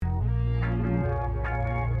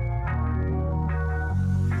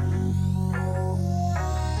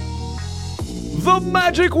The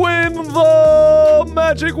Magic win! The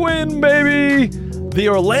Magic win, baby! The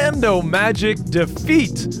Orlando Magic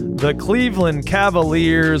defeat the Cleveland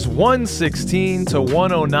Cavaliers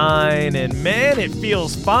 116-109, and man, it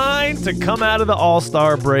feels fine to come out of the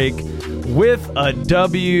All-Star break with a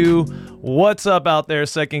W. What's up out there,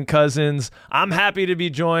 second cousins? I'm happy to be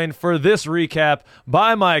joined for this recap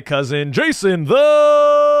by my cousin, Jason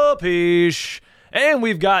the Peach. And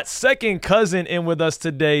we've got second cousin in with us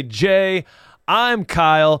today, Jay. I'm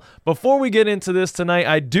Kyle. Before we get into this tonight,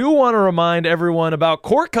 I do want to remind everyone about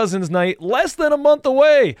Court Cousins Night, less than a month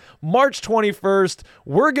away, March 21st.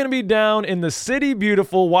 We're going to be down in the City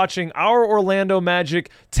Beautiful watching our Orlando Magic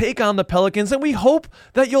take on the Pelicans, and we hope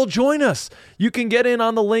that you'll join us. You can get in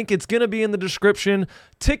on the link. It's going to be in the description.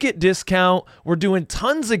 Ticket discount. We're doing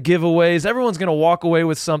tons of giveaways. Everyone's going to walk away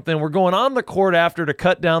with something. We're going on the court after to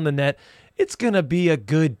cut down the net. It's going to be a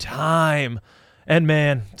good time. And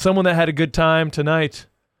man, someone that had a good time tonight,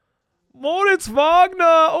 Moritz Wagner.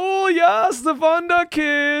 Oh yes, the Wonder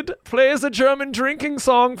Kid plays a German drinking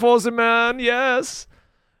song for the man. Yes.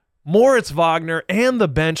 Moritz Wagner and the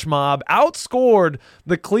bench mob outscored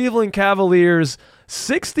the Cleveland Cavaliers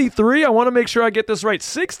 63. I want to make sure I get this right.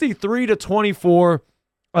 63-24.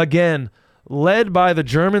 Again, led by the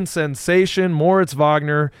German sensation, Moritz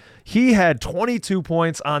Wagner. He had 22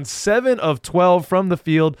 points on 7 of 12 from the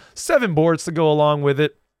field, 7 boards to go along with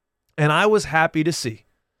it. And I was happy to see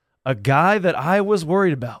a guy that I was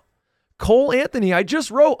worried about, Cole Anthony. I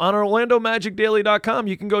just wrote on OrlandoMagicDaily.com,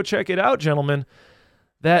 you can go check it out, gentlemen,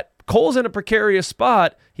 that Cole's in a precarious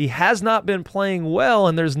spot. He has not been playing well,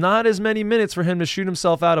 and there's not as many minutes for him to shoot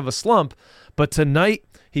himself out of a slump. But tonight,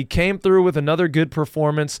 he came through with another good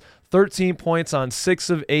performance, 13 points on 6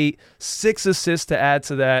 of 8, 6 assists to add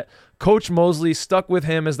to that. Coach Mosley stuck with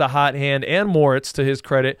him as the hot hand, and Moritz, to his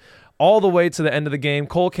credit, all the way to the end of the game.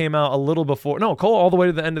 Cole came out a little before. No, Cole all the way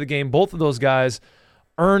to the end of the game. Both of those guys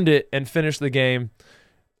earned it and finished the game.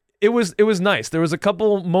 It was nice. There was a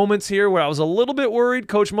couple moments here where I was a little bit worried.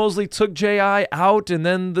 Coach Mosley took J.I. out, and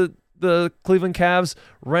then the Cleveland Cavs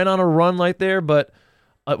ran on a run right there, but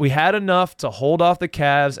we had enough to hold off the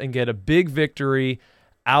Cavs and get a big victory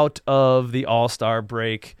out of the All-Star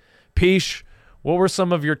break. Peesh, what were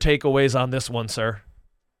some of your takeaways on this one, sir?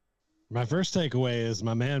 My first takeaway is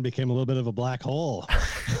my man became a little bit of a black hole.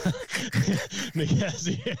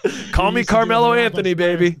 Call me Carmelo Anthony,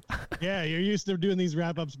 baby. Yeah, you're used to doing these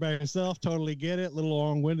wrap-ups by yourself. Totally get it. A little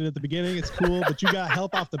long-winded at the beginning. It's cool, but you got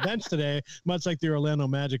help off the bench today, much like the Orlando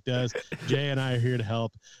Magic does. Jay and I are here to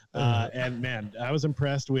help. And, man, I was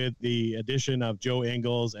impressed with the addition of Joe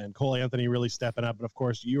Ingles and Cole Anthony really stepping up. And, of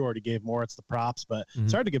course, you already gave Moritz the props, but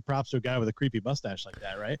it's hard to give props to a guy with a creepy mustache like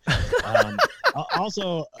that, right?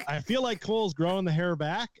 Also, I feel like Cole's growing the hair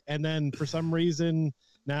back, and then for some reason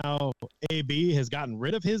now AB has gotten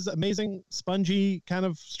rid of his amazing spongy kind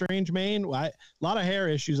of strange mane. A lot of hair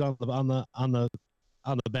issues on the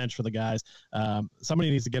bench for the guys. Somebody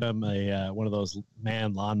needs to get him one of those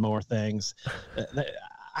man lawnmower things.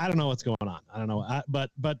 I don't know what's going on. I don't know.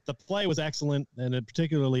 But the play was excellent, and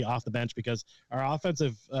particularly off the bench, because our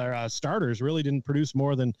offensive starters really didn't produce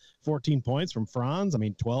more than 14 points from Franz.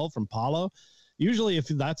 12 from Paulo. Usually, if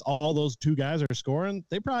that's all those two guys are scoring,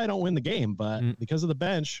 they probably don't win the game. But because of the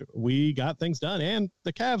bench, we got things done. And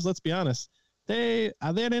the Cavs, let's be honest, they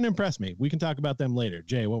didn't impress me. We can talk about them later.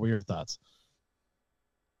 Jay, what were your thoughts?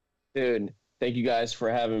 Dude, thank you guys for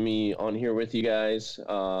having me on here with you guys,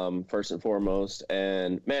 first and foremost.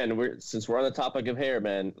 And man, since we're on the topic of hair,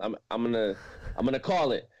 man, I'm gonna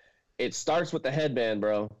call it. It starts with the headband,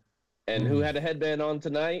 bro. And who had a headband on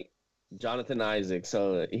tonight? Jonathan Isaac.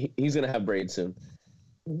 So he's gonna have braids soon.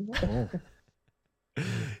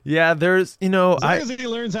 Yeah, there's as long as he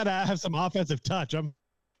learns how to have some offensive touch.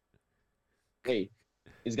 Hey,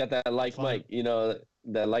 he's got that like Mike,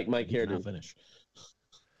 that like Mike hairdo. Finish.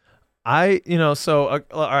 All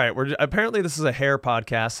right. Apparently this is a hair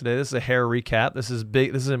podcast today. This is a hair recap. This is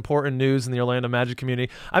big. This is important news in the Orlando Magic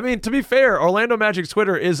community. To be fair, Orlando Magic's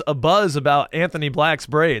Twitter is abuzz about Anthony Black's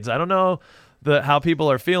braids. I don't know how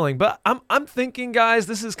people are feeling, but I'm thinking, guys,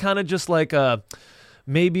 this is kind of just like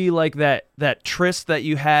maybe like that tryst that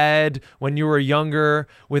you had when you were younger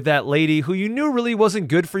with that lady who you knew really wasn't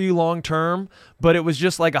good for you long term, but it was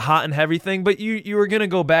just like a hot and heavy thing. But you were gonna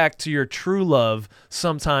go back to your true love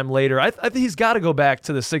sometime later. I think he's got to go back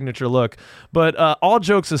to the signature look. But all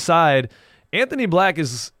jokes aside, Anthony Black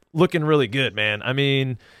is looking really good, man.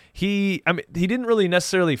 He didn't really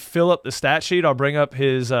necessarily fill up the stat sheet. I'll bring up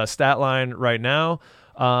his stat line right now.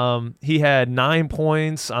 He had 9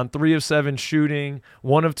 points on 3 of 7 shooting,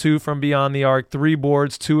 1 of 2 from beyond the arc, 3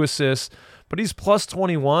 boards, 2 assists. but he's plus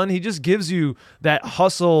 21. He just gives you that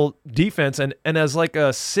hustle defense, and as like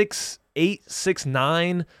a 6'8",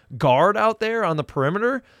 6'9" guard out there on the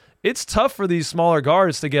perimeter, it's tough for these smaller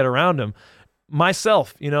guards to get around him.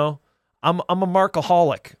 Myself, I'm a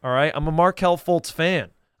Markaholic, all right? I'm a Markelle Fultz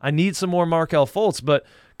fan. I need some more Markelle Fultz, but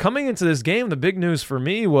coming into this game, the big news for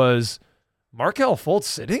me was Markelle Fultz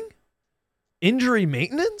sitting? Injury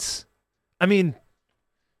maintenance? I mean,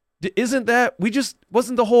 wasn't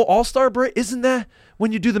the whole All-Star break? Isn't that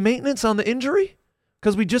when you do the maintenance on the injury?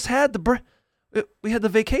 Because we just had we had the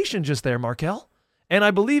vacation just there, Markelle. And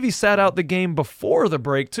I believe he sat out the game before the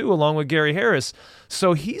break too, along with Gary Harris.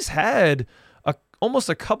 So he's had almost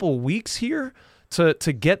a couple weeks here to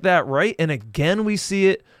get that right. And again, we see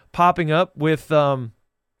it popping up with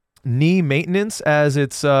knee maintenance as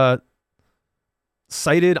it's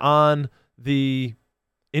cited on the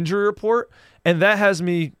injury report. And that has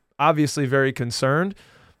me obviously very concerned.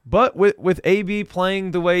 But with AB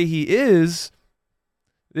playing the way he is,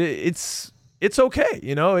 it's okay.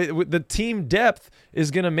 The team depth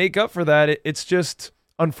is going to make up for that. It's just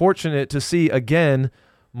unfortunate to see, again,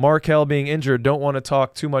 Markelle being injured. Don't want to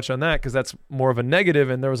talk too much on that because that's more of a negative,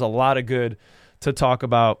 and there was a lot of good to talk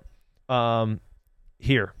about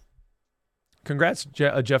here. Congrats,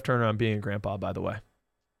 Jeff Turner, on being a grandpa, by the way.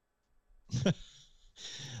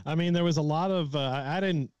 I mean, there was a lot of I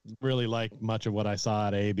didn't really like much of what I saw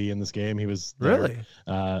at AB in this game. He was there.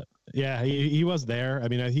 Really? Yeah, he was there. I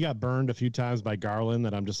mean, he got burned a few times by Garland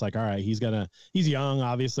that I'm just like, all right, he's young.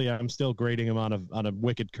 Obviously, I'm still grading him on a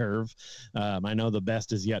wicked curve. I know the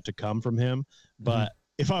best is yet to come from him, but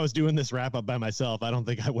if I was doing this wrap up by myself, I don't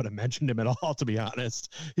think I would have mentioned him at all, to be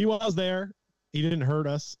honest. He was there. He didn't hurt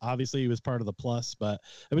us. Obviously, he was part of the plus, but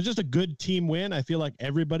it was just a good team win. I feel like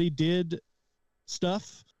everybody did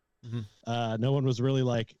stuff. No one was really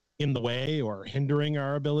like in the way or hindering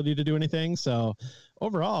our ability to do anything. So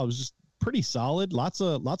overall, it was just pretty solid. Lots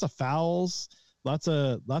of fouls, lots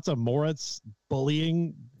of Moritz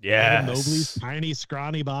bullying. Yes. Mobley's tiny,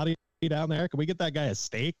 scrawny body down there. Can we get that guy a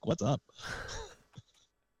steak? What's up?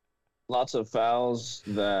 Lots of fouls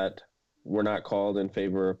that were not called in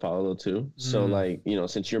favor of Paolo too. So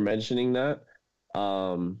since you're mentioning that,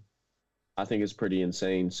 I think it's pretty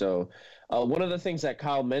insane. So one of the things that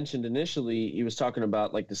Kyle mentioned initially, he was talking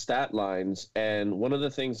about like the stat lines. And one of the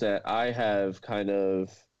things that I have kind of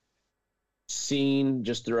seen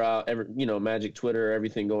just throughout Magic Twitter,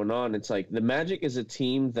 everything going on, it's like the Magic is a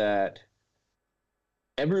team that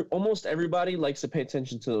almost everybody likes to pay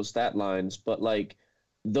attention to those stat lines, but like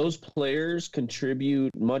those players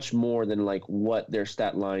contribute much more than like what their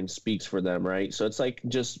stat line speaks for them, right? So it's like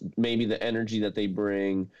just maybe the energy that they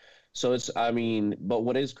bring. So but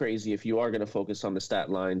what is crazy, if you are going to focus on the stat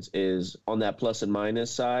lines, is on that plus and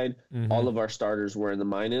minus side, all of our starters were in the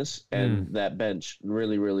minus, and that bench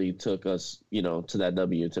really, really took us, to that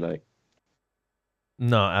W tonight.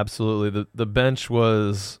 No, absolutely. The bench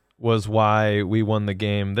was why we won the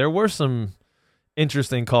game. There were some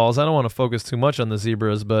interesting calls. I don't want to focus too much on the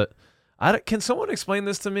Zebras, but can someone explain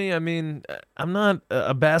this to me? I mean, I'm not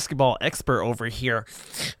a basketball expert over here,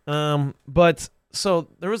 but... So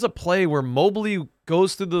there was a play where Mobley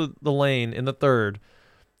goes through the lane in the third.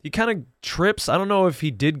 He kind of trips. I don't know if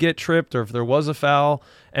he did get tripped or if there was a foul.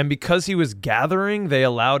 And because he was gathering, they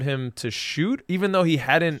allowed him to shoot, even though he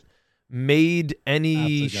hadn't made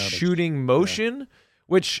any shooting motion,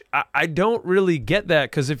 which I don't really get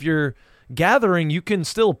that, because if you're gathering, you can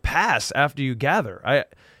still pass after you gather.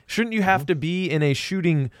 Shouldn't you have to be in a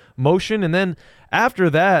shooting motion? And then after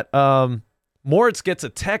that, Moritz gets a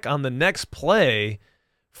tech on the next play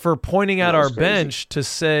for pointing at our bench to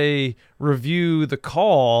say, review the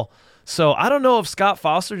call. So I don't know if Scott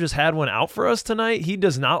Foster just had one out for us tonight. He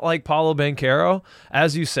does not like Paolo Banchero.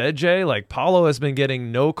 As you said, Jay, like Paolo has been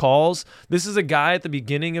getting no calls. This is a guy at the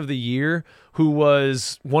beginning of the year who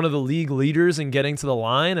was one of the league leaders in getting to the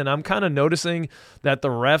line, and I'm kind of noticing that the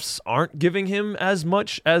refs aren't giving him as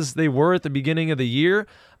much as they were at the beginning of the year.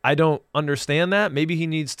 I don't understand that. Maybe he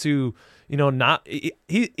needs to,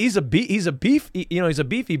 he's a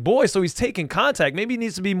beefy boy, so he's taking contact. Maybe he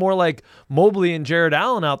needs to be more like Mobley and Jared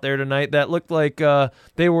Allen out there tonight that looked like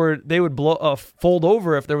they would fold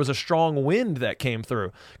over if there was a strong wind that came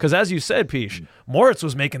through. Because as you said, Peach, Moritz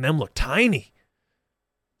was making them look tiny.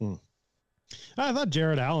 I thought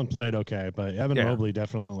Jared Allen played okay, but Evan Mobley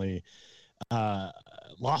definitely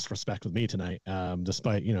lost respect with me tonight,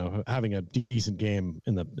 despite having a decent game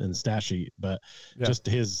in the stat sheet. But just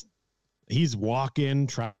he's walking,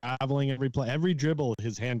 traveling every play, every dribble,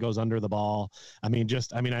 his hand goes under the ball. I mean,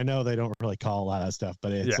 I know they don't really call a lot of stuff,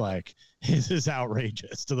 but it's like, this is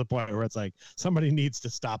outrageous to the point where it's like somebody needs to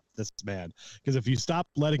stop this man. Because if you stop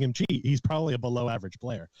letting him cheat, he's probably a below average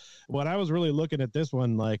player. When I was really looking at this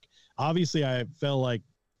one, like, obviously I felt like,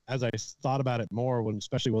 as I thought about it more,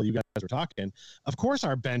 especially while you guys were talking, of course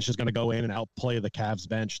our bench is going to go in and outplay the Cavs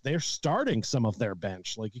bench. They're starting some of their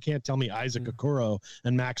bench. Like, you can't tell me Isaac Okoro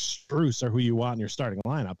and Max Strus are who you want in your starting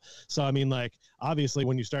lineup. So, I mean, like, obviously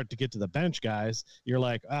when you start to get to the bench guys, you're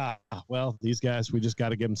like, well, these guys, we just got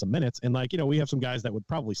to give them some minutes. And, like, we have some guys that would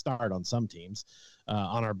probably start on some teams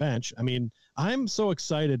on our bench. I mean, I'm so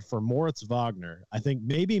excited for Moritz Wagner. I think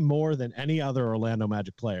maybe more than any other Orlando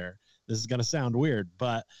Magic player. This is going to sound weird,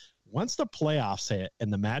 but once the playoffs hit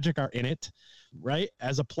and the Magic are in it, right?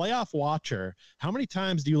 As a playoff watcher, how many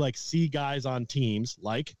times do you see guys on teams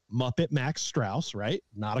like Muppet Max Strus, right?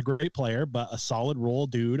 Not a great player, but a solid role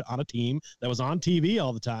dude on a team that was on TV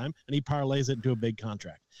all the time, and he parlays it into a big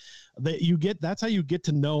contract. That's how you get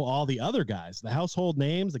to know all the other guys, the household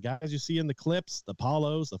names, the guys you see in the clips, the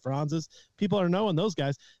Paulos, the Franzes. People are knowing those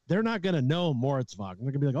guys. They're not going to know Moritz Wagner.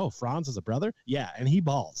 They're going to be like, oh, Franz is a brother? Yeah, and he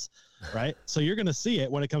balls, right? So you're going to see it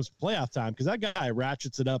when it comes to playoff time, because that guy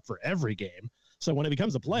ratchets it up for every game. So when it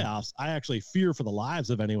becomes the playoffs, I actually fear for the lives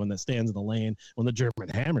of anyone that stands in the lane when the German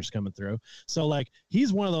hammer's coming through. So,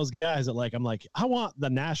 he's one of those guys that, I'm like, I want the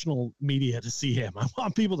national media to see him. I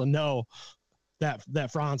want people to know that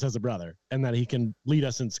Franz has a brother and that he can lead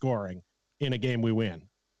us in scoring in a game we win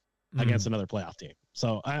against another playoff team.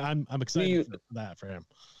 So I'm excited for that for him.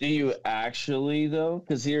 Do you actually, though?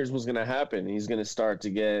 Because here's what's going to happen. He's going to start to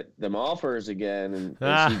get them offers again. And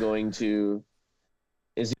is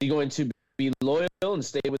he going to be loyal and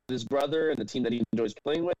stay with his brother and the team that he enjoys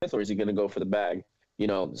playing with, or is he going to go for the bag?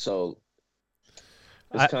 So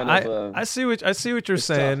I see what you're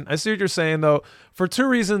saying. Tough. I see what you're saying, though. For two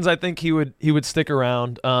reasons, I think he would stick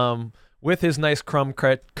around with his nice crumb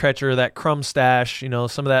catcher, that crumb stash,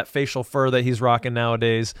 some of that facial fur that he's rocking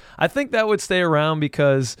nowadays. I think that would stay around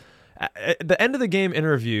because at the end of the game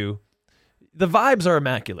interview, the vibes are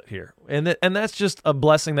immaculate here, and that's just a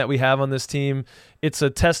blessing that we have on this team. It's a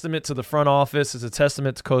testament to the front office. It's a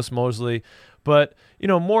testament to Coach Mosley. But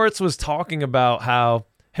Moritz was talking about how,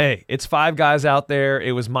 hey, it's 5 guys out there.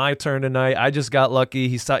 It was my turn tonight. I just got lucky.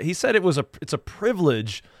 He said it's a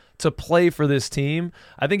privilege to play for this team.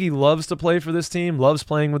 I think he loves to play for this team, loves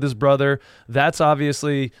playing with his brother. That's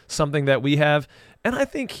obviously something that we have. And I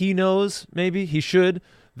think he knows, maybe he should,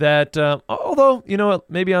 that although,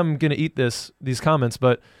 maybe I'm going to eat these comments,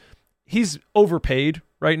 but he's overpaid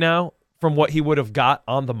right now from what he would have got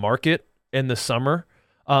on the market in the summer.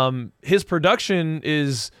 His production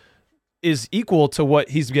is equal to what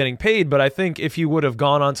he's getting paid, but I think if he would have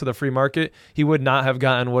gone onto the free market, he would not have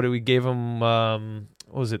gotten what we gave him. What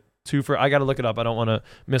was it? 2 for? I got to look it up. I don't want to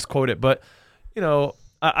misquote it, but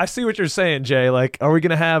I see what you're saying, Jay. Are we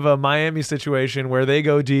going to have a Miami situation where they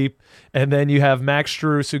go deep, and then you have Max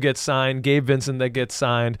Strus who gets signed, Gabe Vincent that gets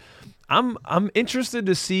signed? I'm interested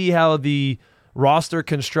to see how the roster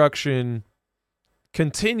construction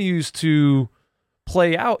continues to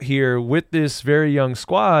play out here with this very young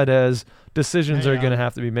squad, as decisions are going to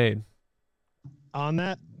have to be made. On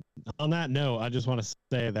that note, I just want to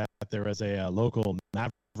say that there was a local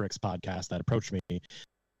Mavericks podcast that approached me,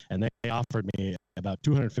 and they offered me about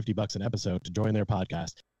 $250 an episode to join their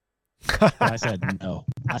podcast. I said no.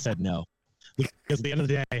 Because at the end of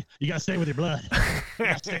the day, you got to stay with your blood. You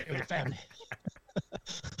got to stay with your family.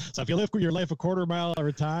 So if you live your life a quarter mile at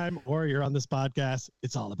a time, or you're on this podcast,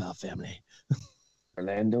 it's all about family.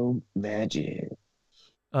 Orlando Magic.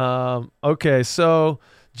 Okay, so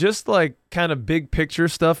just kind of big picture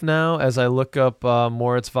stuff now as I look up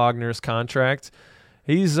Moritz Wagner's contract.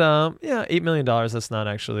 He's $8 million. That's not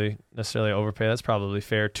actually necessarily overpay. That's probably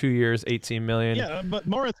fair. 2 years, $18 million. Yeah, but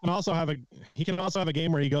Moritz can also have a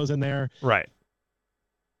game where he goes in there. Right.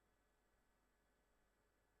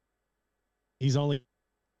 He's only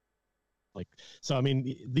so. I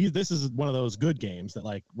mean, this is one of those good games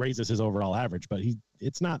that raises his overall average, but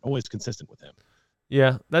it's not always consistent with him.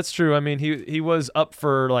 Yeah, that's true. I mean, he was up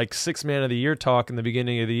for 6th man of the year talk in the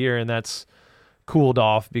beginning of the year, and that's cooled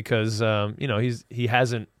off because he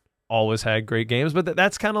hasn't always had great games, but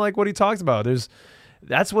that's kind of what he talked about.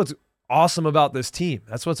 That's what's awesome about this team.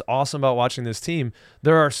 That's what's awesome about watching this team.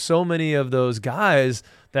 There are so many of those guys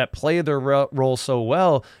that play their role so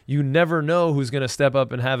well. You never know who's going to step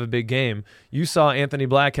up and have a big game. You saw Anthony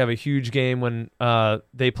Black have a huge game when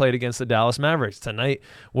they played against the Dallas Mavericks. Tonight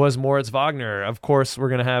was Moritz Wagner. Of course, we're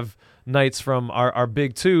going to have nights from our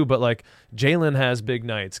big two, but like Jalen has big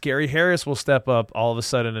nights. Gary Harris will step up all of a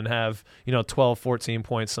sudden and have 12, 14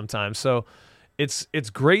 points sometimes. So it's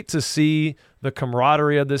great to see the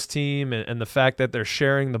camaraderie of this team and the fact that they're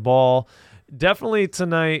sharing the ball. Definitely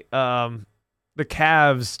tonight, the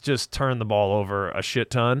Cavs just turned the ball over a shit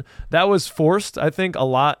ton. That was forced, I think, a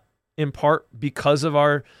lot in part because of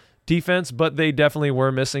our defense, but they definitely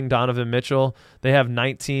were missing Donovan Mitchell. They have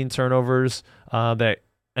 19 turnovers that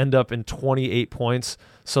end up in 28 points.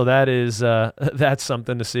 So that is that's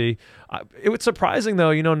something to see. It was surprising,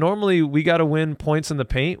 though. Normally we got to win points in the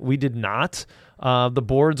paint. We did not. The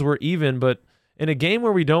boards were even, but in a game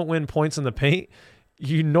where we don't win points in the paint,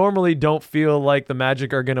 you normally don't feel like the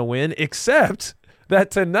Magic are going to win, except that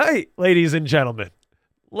tonight, ladies and gentlemen,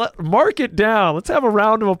 mark it down. Let's have a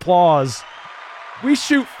round of applause. We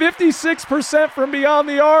shoot 56% from beyond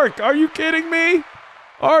the arc. Are you kidding me?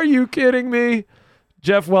 Are you kidding me?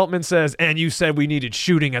 Jeff Weltman says, and you said we needed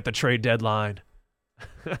shooting at the trade deadline.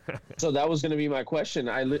 So that was going to be my question.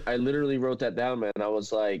 I literally wrote that down, man. I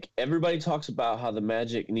was like, everybody talks about how the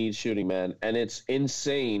Magic needs shooting, man, and it's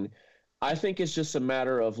insane. I think it's just a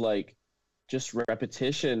matter of like just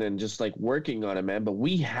repetition and just like working on it, man. But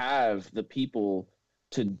we have the people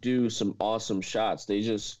to do some awesome shots. They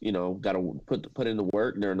just, got to put in the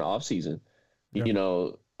work during the off season. Yep.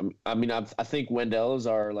 I think Wendell is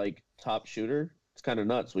our like top shooter. It's kind of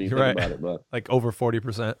nuts when you think about it, but like over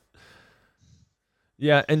 40%.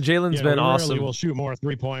 Yeah, and Jalen's been awesome. We'll shoot more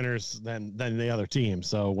 3-pointers than the other team.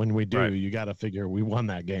 So when we do, you got to figure we won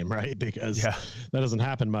that game, right? Because that doesn't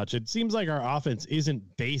happen much. It seems like our offense isn't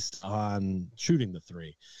based on shooting the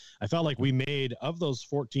three. I felt like we made, of those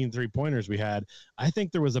 14 3-pointers we had, I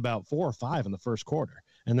think there was about 4 or 5 in the first quarter.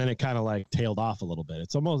 And then it kind of like tailed off a little bit.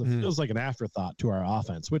 It feels like an afterthought to our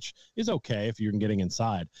offense, which is okay if you're getting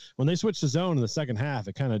inside. When they switched to zone in the second half,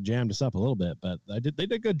 it kind of jammed us up a little bit, but they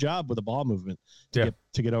did a good job with the ball movement to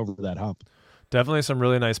get over that hump. Definitely some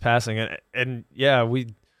really nice passing. And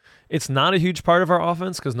it's not a huge part of our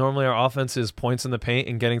offense because normally our offense is points in the paint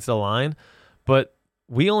and getting to the line, but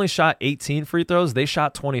we only shot 18 free throws. They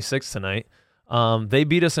shot 26 tonight. They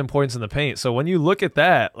beat us in points in the paint. So when you look at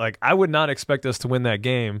that, like I would not expect us to win that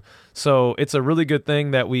game. So it's a really good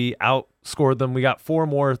thing that we outscored them. We got 4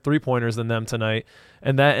 more 3-pointers than them tonight.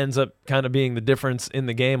 And that ends up kind of being the difference in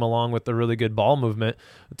the game along with the really good ball movement.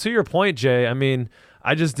 To your point, Jay, I mean,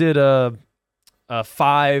 I just did a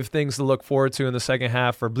 5 things to look forward to in the second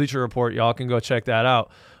half for Bleacher Report. Y'all can go check that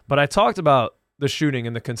out. But I talked about the shooting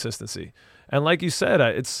and the consistency. And like you said,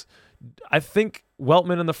 I think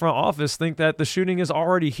Weltman in the front office think that the shooting is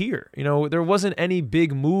already here. There wasn't any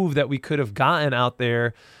big move that we could have gotten out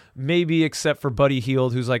there, maybe except for Buddy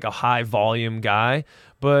Hield, who's like a high volume guy,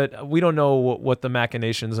 but we don't know what the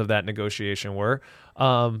machinations of that negotiation were.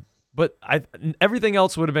 But everything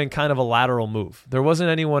else would have been kind of a lateral move. There wasn't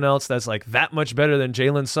anyone else that's like that much better than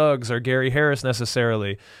Jalen Suggs or Gary Harris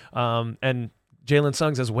necessarily. And Jalen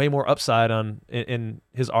Suggs has way more upside in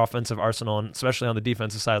his offensive arsenal, and especially on the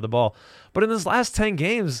defensive side of the ball. But in his last 10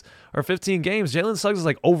 games or 15 games, Jalen Suggs is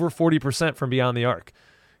like over 40% from beyond the arc.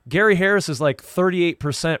 Gary Harris is like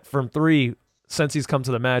 38% from 3 since he's come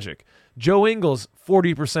to the Magic. Joe Ingles,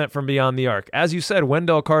 40% from beyond the arc. As you said,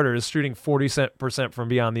 Wendell Carter is shooting 40% from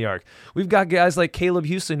beyond the arc. We've got guys like Caleb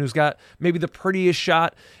Houston, who's got maybe the prettiest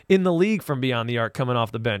shot in the league from beyond the arc coming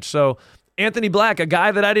off the bench. So Anthony Black, a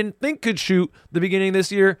guy that I didn't think could shoot the beginning of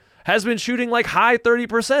this year, has been shooting like high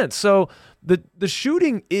 30%. So the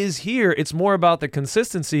shooting is here. It's more about the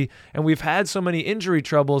consistency, and we've had so many injury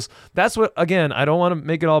troubles. That's what, again, I don't want to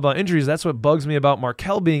make it all about injuries. That's what bugs me about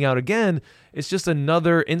Markelle being out again. It's just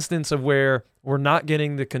another instance of where we're not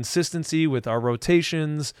getting the consistency with our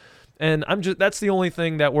rotations. And that's the only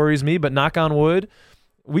thing that worries me, but knock on wood,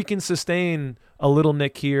 we can sustain a little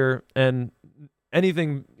nick here and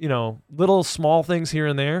anything, little small things here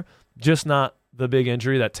and there, just not the big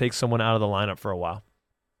injury that takes someone out of the lineup for a while.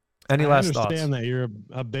 Any last thoughts? I understand that you're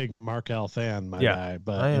a big Markelle fan, my guy,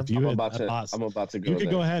 but if you I'm about to go. You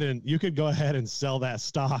could go ahead and sell that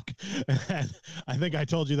stock. And I think I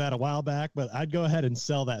told you that a while back, but I'd go ahead and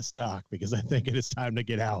sell that stock because I think it is time to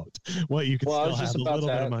get out. Well, you can still have a little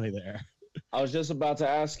bit of money there. I was just about to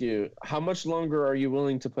ask you, how much longer are you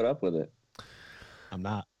willing to put up with it? I'm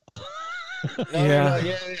not. No,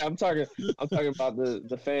 I'm talking about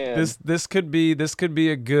the fans. This could be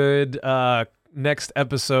a good next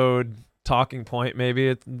episode talking point. Maybe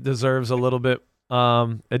it deserves a little bit.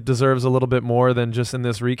 It deserves a little bit more than just in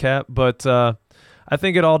this recap. But I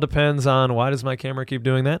think it all depends on, why does my camera keep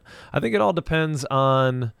doing that? I think it all depends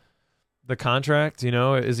on the contract. You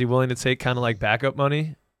know, is he willing to take kind of like backup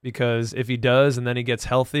money? Because if he does, and then he gets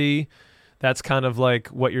healthy, that's kind of like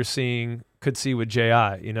what you're could see with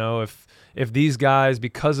J.I. You know, if these guys,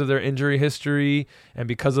 because of their injury history and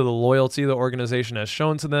because of the loyalty the organization has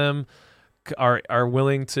shown to them, are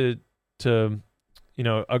willing to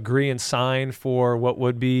agree and sign for what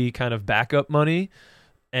would be kind of backup money,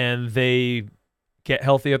 and they get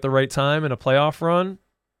healthy at the right time in a playoff run,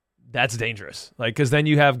 that's dangerous. Like, because then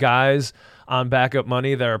you have guys on backup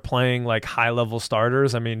money that are playing like high-level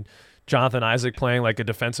starters. I mean, Jonathan Isaac playing like a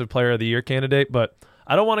defensive player of the year candidate, but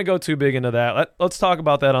I don't want to go too big into that. Let's talk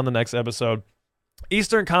about that on the next episode.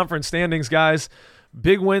 Eastern Conference standings, guys.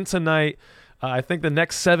 Big win tonight. I think the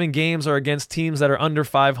next 7 games are against teams that are under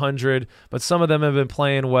 500, but some of them have been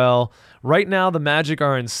playing well. Right now, the Magic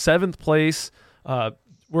are in 7th place.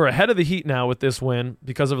 We're ahead of the Heat now with this win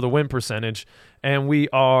because of the win percentage, and we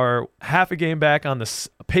are half a game back on the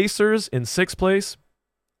Pacers in 6th place,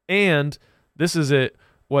 and this is it,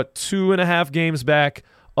 2.5 games back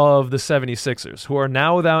of the 76ers, who are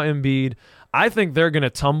now without Embiid. I think they're going to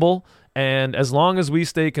tumble, and as long as we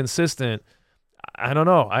stay consistent, I don't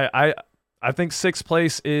know. I think 6th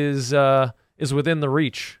place is within the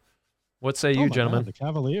reach. What say you, gentlemen? God, the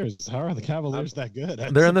Cavaliers. How are the Cavaliers that good?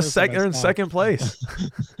 They're in second place.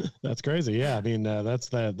 That's crazy. Yeah, I mean that's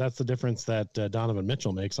the difference that Donovan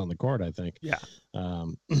Mitchell makes on the court, I think. Yeah.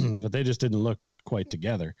 But they just didn't look quite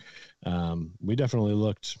together. We definitely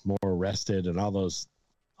looked more rested, and all those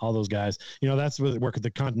guys. You know, that's where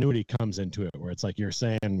the continuity comes into it, where it's like you're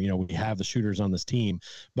saying, you know, we have the shooters on this team,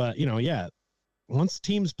 but you know, yeah, once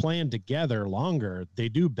teams playing together longer, they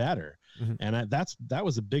do better. Mm-hmm. And that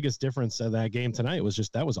was the biggest difference of that game tonight, was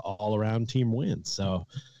just that was all around team wins. So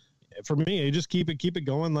for me, you just keep it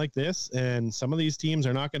going like this. And some of these teams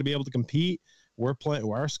are not going to be able to compete.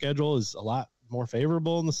 Our schedule is a lot more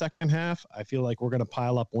favorable in the second half. I feel like we're going to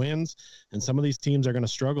pile up wins, and some of these teams are going to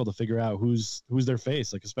struggle to figure out who's their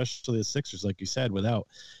face, like especially the Sixers, like you said, without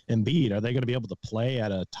Embiid. Are they going to be able to play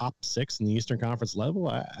at a top 6 in the Eastern Conference level?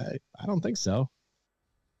 I don't think so.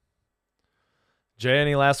 Jay,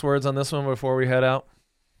 any last words on this one before we head out?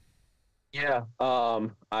 Yeah,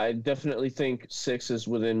 I definitely think 6 is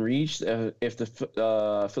within reach. If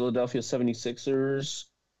the Philadelphia 76ers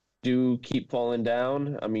do keep falling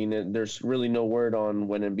down, I mean, there's really no word on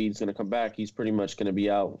when Embiid's going to come back. He's pretty much going to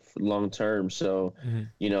be out for long term. So,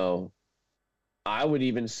 you know, I would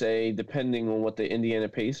even say, depending on what the Indiana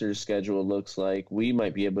Pacers schedule looks like, we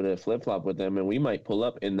might be able to flip-flop with them, and we might pull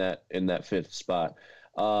up in that 5th spot.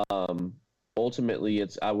 Ultimately,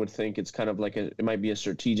 I would think it's kind of like it might be a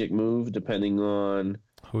strategic move, depending on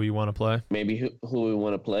who you want to play. Maybe who we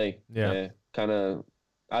want to play. Yeah. Kind of.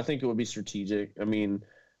 I think it would be strategic. I mean,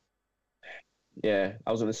 yeah,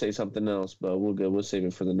 I was going to say something else, but we'll save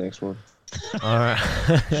it for the next one. All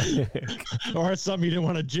right. Or something you didn't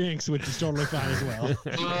want to jinx, which is totally fine as well.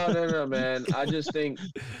 No, man. I just think,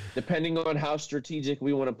 depending on how strategic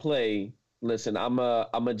we want to play. Listen, I'm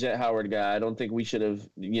a Jet Howard guy. I don't think we should have,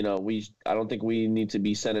 I don't think we need to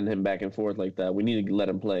be sending him back and forth like that. We need to let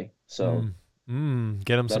him play. So get him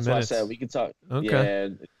some minutes. That's why I said we could talk. Okay.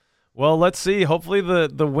 Yeah. Well, let's see. Hopefully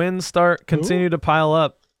the wins continue to pile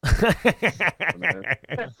up.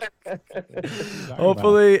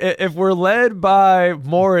 Hopefully, if we're led by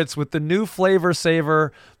Moritz with the new flavor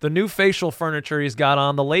saver, the new facial furniture he's got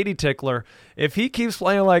on, the lady tickler, if he keeps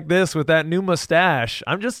playing like this with that new mustache,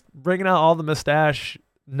 I'm just bringing out all the mustache.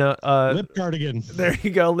 Lip cardigan. There you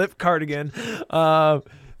go, lip cardigan.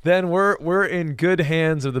 Then we're in good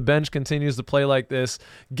hands if the bench continues to play like this.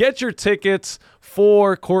 Get your tickets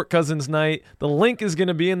for Court Cousins Night. The link is going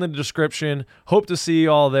to be in the description. Hope to see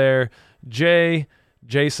you all there. Jay,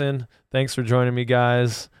 Jason, thanks for joining me,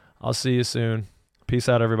 guys. I'll see you soon. Peace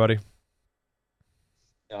out, everybody.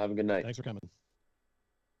 Have a good night. Thanks for coming.